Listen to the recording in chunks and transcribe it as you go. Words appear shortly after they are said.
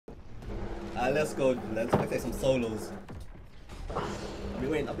Let's go. Let's take some solos. I've been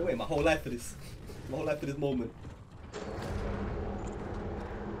waiting my whole life for this. My whole life for this moment.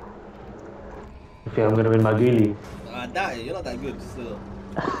 I think I'm gonna win my ghillie. Die. You're not that good, still.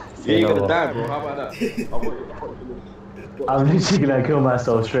 You ain't gonna die, bro. How about that? I'm literally gonna kill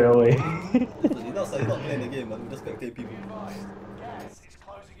myself straight away. You're not playing the game, man. We just spectate people.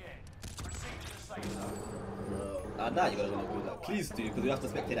 Nah, you gotta win a good. Like, please do, because we have to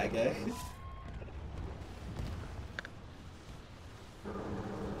spectate that guy.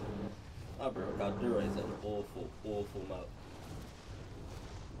 Bro, Caldera is an awful map.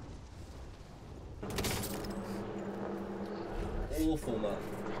 Awful map.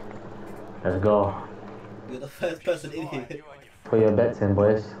 Let's go. You're the first person in here. Put your bets in,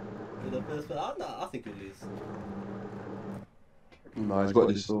 boys. You're the first person. I think we lose. No, he's got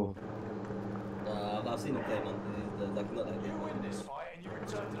this still. I've seen him play, man. He's like not that good. You win this fight and you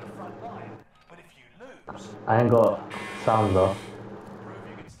return to the front line. But if you lose, I ain't got sound though. prove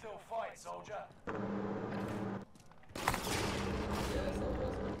you can still fight, soldier.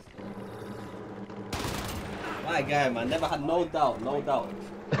 My guy, man. Never had no doubt. My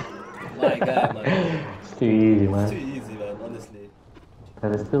guy, man. It's too easy, man. It's too easy, man. Honestly.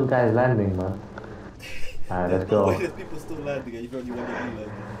 And there's still guys landing, man. Alright, let's go. There's people still landing, and you've only won the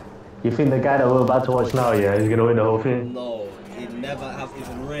land. You think the guy that we're about to watch now, yeah, he's gonna win the whole thing? No, it never happens.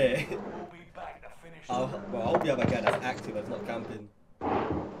 It's rare. We'll be back to finish. I hope you have a guy that's active, that's not camping.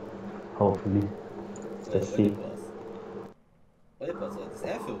 Hopefully. Let's see. What it was? It's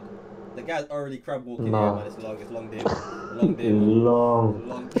airfield. The guy's already crab walking Nah. here, man. It's long day. Long day. It's Man. long.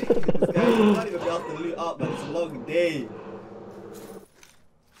 Long day. This guy can't even be asked to loot up, man. It's a long day.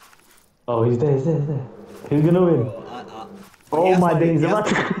 Oh, he's there. Who's gonna win? Bro, Oh my days, he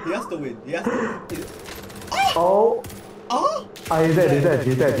has to win. He has to win. Oh! Oh! Oh, he's dead.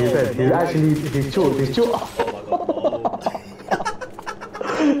 He's actually, he's choked. Oh my god.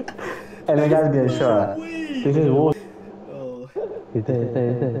 And the guy's getting shot. This is war. Oh. He's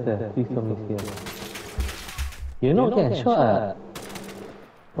there. Please tell me he's here. You're not getting shot at.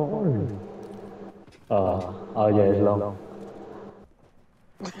 Don't worry. Oh yeah, it's long.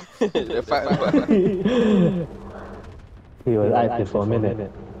 He was active for a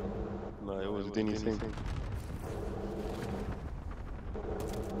minute. No, it was Denny's thing.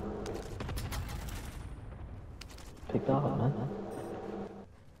 Pick that up, man.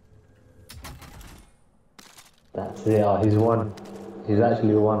 That's it. Oh, he's won. He's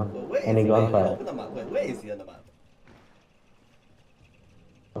actually won. Any gunfight. Where is he on the map?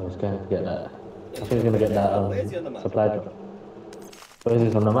 Oh, he's going to get that. I think he's going to get that Where is he on the map? supply drop. Where is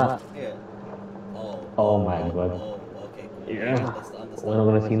this on the map? Yeah. Oh my god. Oh, okay. Cool. Yeah. Understand. We're not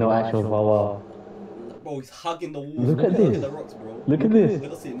going to see no action for a while. Bro, he's hugging the walls. Look at He's this. hugging the rocks, bro. Look at this. We're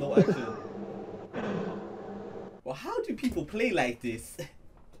not seeing no action. Well, how do people play like this?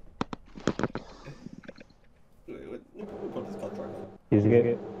 We'll put this contract now. This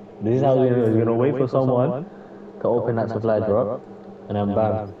is how we're going to wait for someone to open that supply drop. And then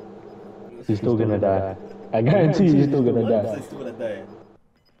bam. He's still going to die. I guarantee you he's still going to die. He's still gonna die.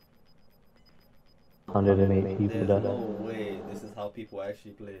 108 people There's died. no way this is how people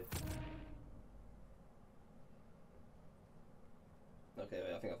actually play. Okay,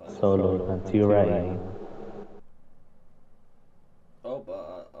 wait, I think I found it. Solo, and to your right. Yeah. Oh,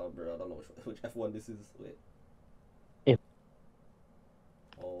 but bro, I don't know which F1 this is. Wait. If.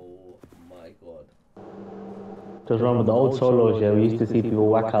 Oh my god. Just remember the old solos, yeah, we used to see people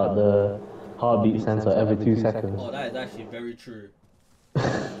whack out the heartbeat sensor every 2 seconds. Oh, that is actually very true.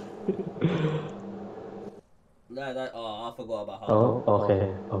 Oh, I forgot about how. Oh,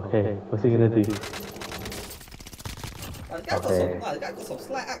 okay. What's he gonna do? The guy got some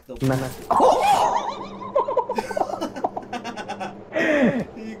slight act though. Nah.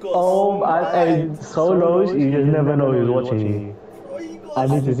 He got solos, you just never know who's watching you. Bro, I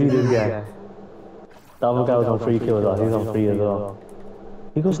need to see this guy. The other guy was on 3 kills, he's on 3 as well.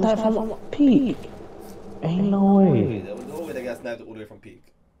 He got sniped from peak. Ain't no way. There was no way the guy sniped all the way from peak.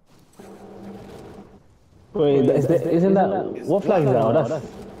 Wait, isn't that what flag is that? Oh,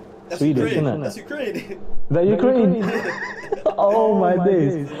 that's Swedish, isn't it? That's Ukraine. Is that Ukraine? Oh my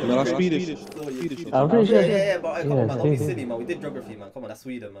days. No, that's Swedish. I'm pretty sure. Yeah, but come on, man, don't be Sweden. silly, man. We did geography, man. Come on, that's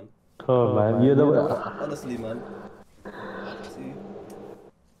Sweden, man. Come on, man. You're the Honestly, man. See?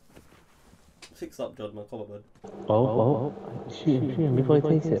 Fix up, John, man. Come on, man. Oh. Shoot him before he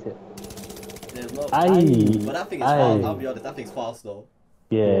takes it. There's no. Aye. But that thing is fast. I'll be honest, that thing's fast though.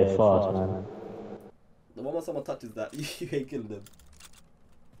 Yeah, it's fast, man. The moment someone touches that, you ain't killing them.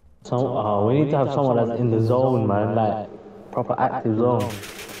 We need to have someone that's in the zone, man. Like proper active zone.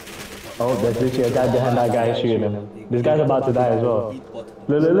 Oh, there's literally a guy behind that guy shooting him. This guy's about to die as well. Eat bot.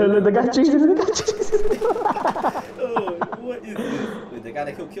 Look, the guy chases, the guy chases. Oh, what is this? Wait, the guy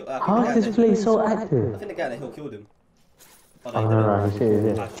that killed. How is this place so I active? think the guy that killed him. Oh, no, he says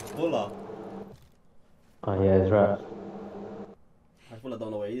it. Hashbullah. Oh, yeah, it's right. Hashbullah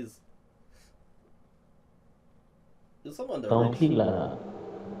don't know where he is. There's someone on the Don't ridge. peek like that.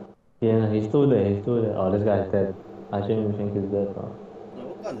 Yeah, no, he's still there, he's still there. Oh, this guy's dead. I shouldn't even think he's dead, bro. No,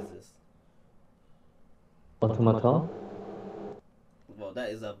 what gun is this? Automaton? Well, that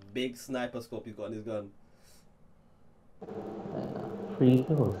is a big sniper scope he's got on his gun. 3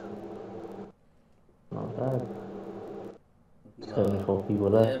 kills. Not bad. 74 people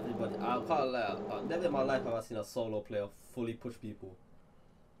left. Everybody, I can't lie. Never in my life have I seen a solo player fully push people.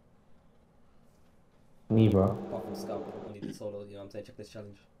 Me, bro. Apart from Scout, only did solo. You know what I'm saying? Check this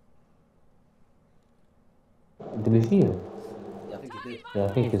challenge. Did you see him? Yeah, I think he did. Yeah, I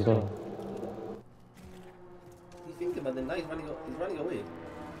think he's so. He think him, and then now he's running away.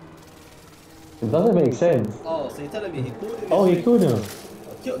 It doesn't make sense. Oh, so you're telling me he killed him? Oh, he killed him.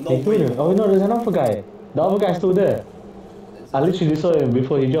 No He killed him. Oh, no, there's another guy. The other guy's still there. I literally saw him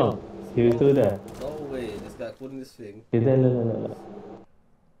before he jumped. He was still there. No way, this guy holding this thing. He's there, look.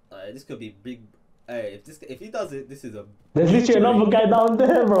 This could be big. Hey, if he does it, this is a. There's literally another guy down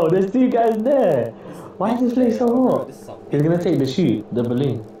there, bro. There's 2 guys there. Why is this place so hot? He's gonna take the shoot, the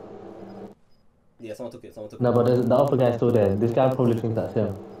balloon. Yeah, someone took it. No, but the other guy's still there. This guy probably thinks that's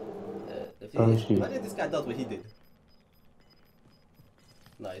him. Don't shoot. Imagine if this guy does what he did.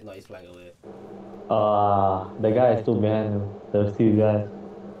 No, he's flying away. The guy is still behind him. Those 2 guys.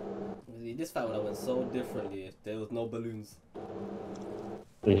 This fight would have went so differently if there was no balloons.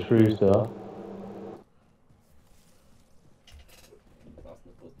 It's true, sir.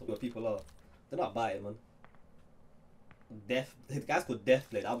 Where people are, they're not biting, man. The guy's called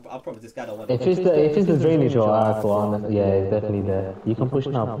Deathblade. I'll promise this guy don't want If it's the drainage or cool, yeah, it's definitely there. You can push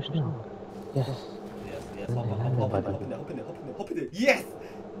now, Yes. Yes. Hop in there. Yes!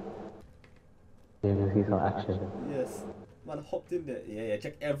 You can see some action. Yes. Man, hopped in there. Yeah,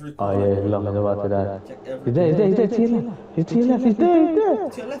 check every Oh corner. yeah, he's about to die. Check every He's there, to your left. He's to your left, he's there.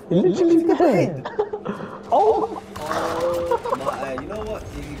 To your left. He's literally there. Oh! You know what?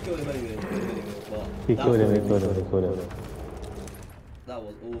 He killed him anyway. He killed him. That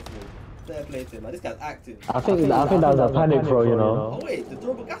was awful. Fair play to him, man. This guy's active. I think that was a panic throw, you know. Oh wait, the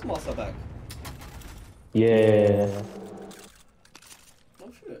durable gas mask are back. Yeah.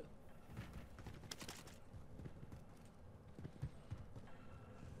 Oh shit.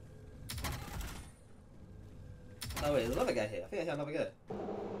 Oh wait, there's another guy here. I think I hear another guy.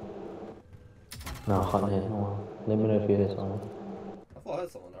 No, I can't hear. Let me know if you hear someone. I thought I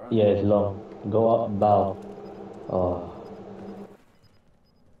heard someone around. Yeah, it's long. Go up, bow. Oh.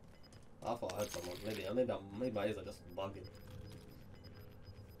 I thought I heard someone. Maybe my ears are just bugging.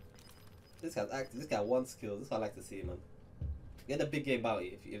 This guy's active. This guy wants kills. This is what I like to see, man. Get the big game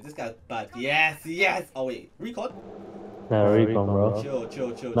bounty. If this guy's bad, yes. Oh wait, recon. No, recon, bro.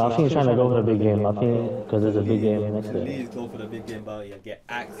 Chill. No, I think he's trying to go for the big game. I think because there's a big game next to it. Please go for the big game bounty and get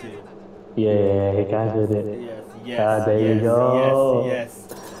active. Yeah, he cancelled it. Yes. There you go. Yes.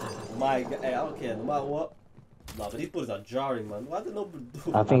 My God, hey, I don't care no matter what. Nah, but these bullets are jarring, man. Why did nobody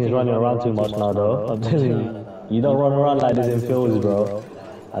do? I think he's running around too much now, though. I'm telling you. You don't run around like this in fields, bro.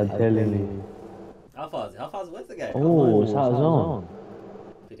 I'm telling you. How far is it? Where's the guy? Oh, it's out of zone.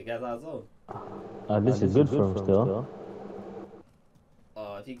 The guy's out of zone. This is good for him still.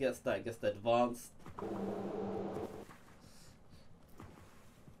 If he gets the advanced.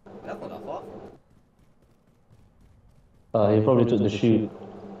 That's not that far from him. He probably took the shoot.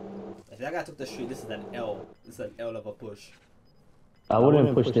 If that guy took the shoot, this is an L. This is an L of a push. I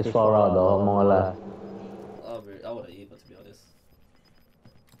wouldn't push this far out though, I'm not gonna lie. I wouldn't either, to be honest.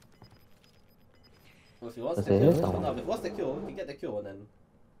 Well, if he wants Let's the say kill, here's if someone. he wants the kill, he can get the kill and then.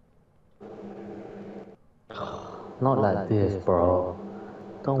 Not like this, bro.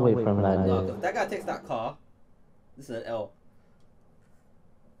 Don't wait for him like No, this. because that guy takes that car. This is an L.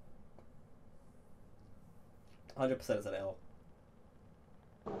 100% it's an L.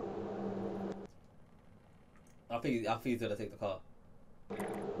 I think he's gonna take the car.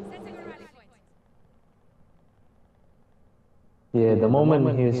 Yeah, the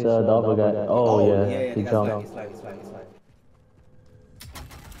moment he's the other guy. Oh yeah, he the guy's jumped. He's flying.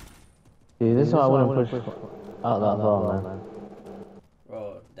 See, this is why I wouldn't push out that far, man.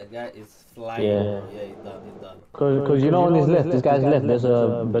 Bro, that guy is flying. Yeah. Yeah, he's done. Cause you know on his left, this guy's left, there's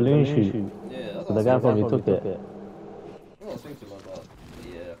a balloon shoot. Yeah, that's So what the I guy was probably took it. I was thinking about,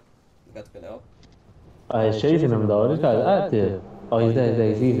 yeah, the guy took an L. He's chasing him though, this guy's active. Oh, he's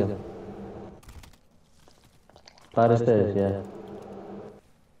there, he sees him. By the stairs, yeah.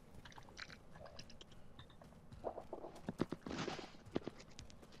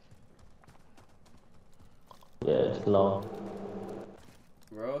 Yeah, it's long.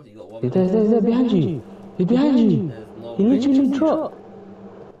 Bro, you got 1 He's minute. there, behind you. He's behind you. There's no He way. literally dropped.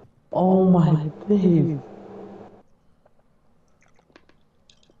 Oh my days.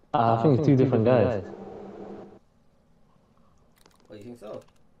 I think it's two different guys. What, you think so?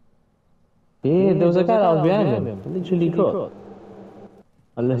 Yeah, there was a guy that was behind him. He literally dropped.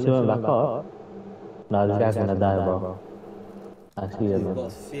 Unless he went back up. Nah, this guy's gonna die, bro. I see He's him.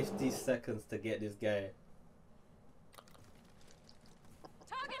 got 50 seconds to get this guy.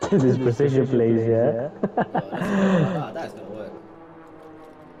 This precision plays, yeah. That's gonna work.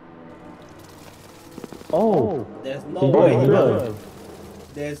 Oh, There's no he way he did. downed him.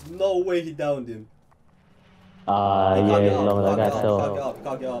 There's no way he downed him. yeah, He can't long that guy get fell. up. He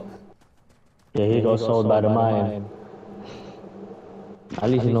can't get up. Yeah, he got sold by the mine. At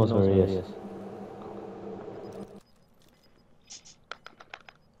least he knows where he is.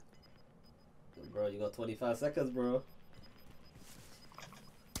 Bro, you got 25 seconds, bro.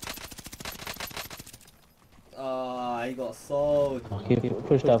 He got sold. Okay,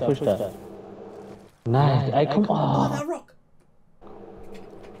 push that. Nice. I come Oh, on. that rock.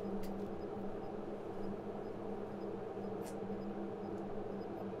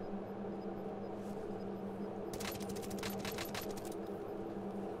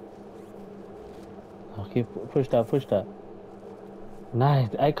 Okay, push that. Nice.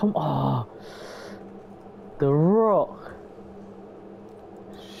 I come on. The rock.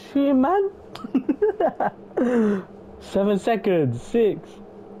 Shit, man. 7 seconds. 6.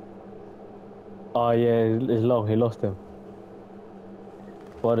 Oh yeah, it's long. He lost him.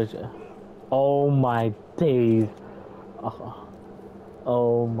 What is it? Oh my days.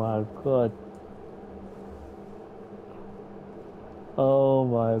 Oh my god. Oh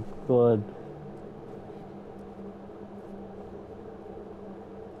my god.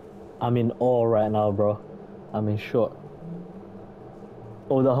 I'm in awe right now, bro. I'm in shock.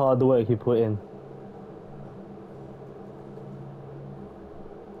 All the hard work he put in.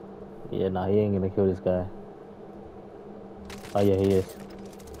 Yeah, nah, he ain't gonna kill this guy. Oh yeah, he is.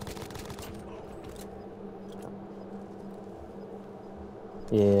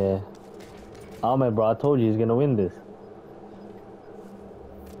 Yeah. Oh man, bro, I told you he's gonna win this.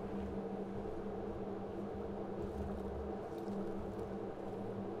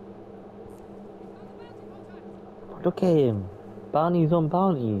 Look at him. Bounties on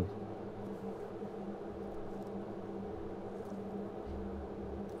bounties.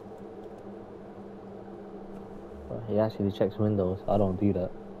 He actually checks windows. I don't do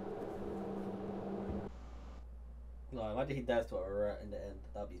that. No, imagine he dies to a rat in the end.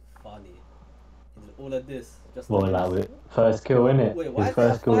 That'd be funny. He did all of this just Well, to like, first kill, innit? Wait, why His is there a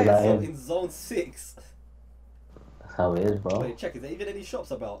first kill fire without zone him. in zone 6? That's how it is, bro. Wait, check. Is there even any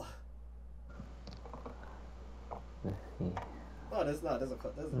shops about? Let's see. Oh, there's not. There's a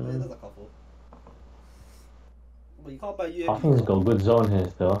couple. But you can't buy I UAVs. think he's got a good zone here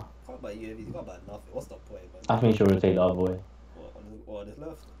still. You can't buy UAVs. You can't buy nothing. What's the point, man? I think he should rotate the other way. What on this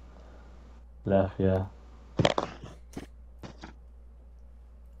left? Left, yeah.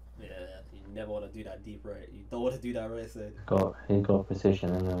 Yeah, you never want to do that deep right. You don't want to do that right side. He's got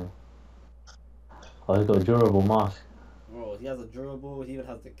precision anyway. Oh, he's got a durable mask. Bro, he has a durable. He even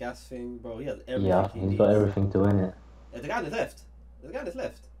has the gas thing. Bro, he has everything. Yeah, he he's needs. got everything to win it. There's a guy on his left. There's a guy on his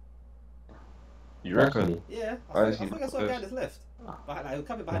left. You reckon? Actually, Yeah, I I see think I saw a guy on his left. Behind, like, he was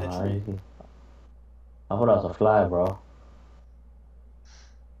coming behind nah, a tree. easy. I thought that was a fly, bro.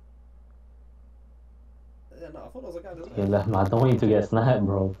 Yeah, no, I thought there was a guy on his He left. left. I don't want you to get sniped,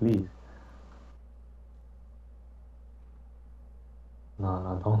 bro. Please.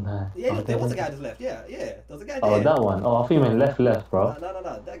 No, don't die. Yeah, Oh, there was a guy on his left. Yeah, there was a guy there. Oh, that one. Oh, I think you meant left, bro.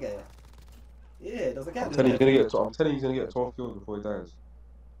 No, that guy. Yeah, there was a guy on I'm his telling you, left. I'm telling you, he's gonna get 12 kills before he dies.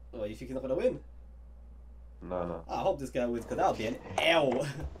 Oh, you think he's not gonna win? No. I hope this guy wins, because that would be an L.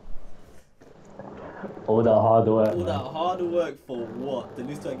 All that hard work, All that man. hard work for what? To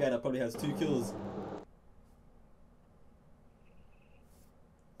lose to a guy that probably has 2 kills.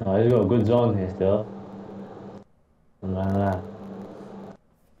 No, he's got a good zone here still. Nah.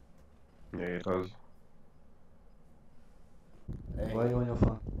 Yeah, he does. Hey. Why are you on your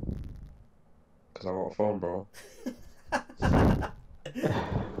phone? Because I got a phone, bro.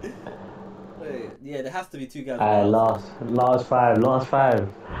 Wait, yeah, there has to be 2 guys. Last five. Yeah,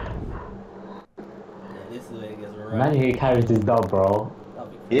 this is where it gets right. Man, he carries this dub, bro.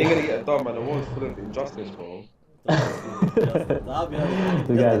 That'd be He ain't gonna get a dub, man. The world's full of injustice, bro. I'll be honest.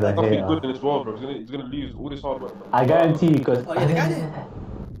 The guy's a Nothing hater. good in this world, bro. He's gonna lose all this hard work. I guarantee you, because. Oh yeah, the guy there.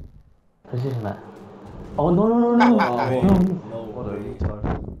 Position that. Oh no no no no! No way.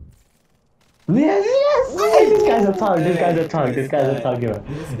 Yes yes! Hey, this guy's a tug. This guy's a tug. This guy's a tug, yo.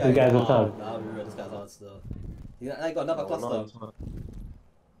 This guy's a hard. tug. Nah, I'll be real. This guy's hard still. He got another Oh, cluster, no.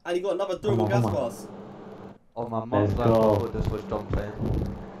 and he got another durable gas come on. mask. Oh my Let's mom's like, I go. thought this was John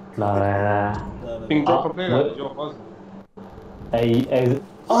playing. Nah, nah, nah. Ping drop and play what? that. You're buzzing. Hey.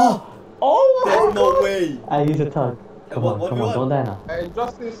 Oh! Oh my There's no god! way. Hey, he's a tug. Come what- on, what come do you on, don't want? die now.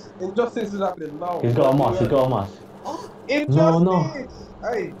 Injustice is happening now. He's got a mask, he's got a mask. Oh, Injustice! No.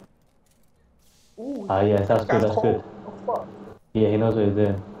 Hey! Ooh, Ah, yes, that's good, guy's that's good. cold. Oh, fuck. Yeah, he knows what he's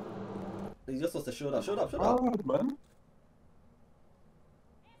doing. he just wants to show up. Show up. Hard, man.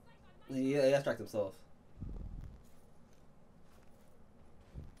 He abstract himself.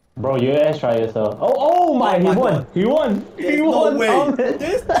 Bro, you airstrike yourself. Oh my, he my won! God. He won! There's He no won! way. Oh,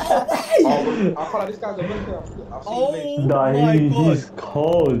 There's no way. Oh, I feel like this guy's a winner. I've seen Oh him. Nah, my God. he's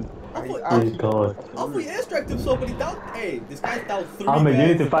cold. I thought He's cold. I thought he airstriked himself, but he down. Hey, this guy's down 3 Ahmed, you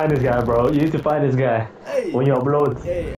need guys. to find this guy, bro. You need to find this guy. Hey. When you upload. Hey.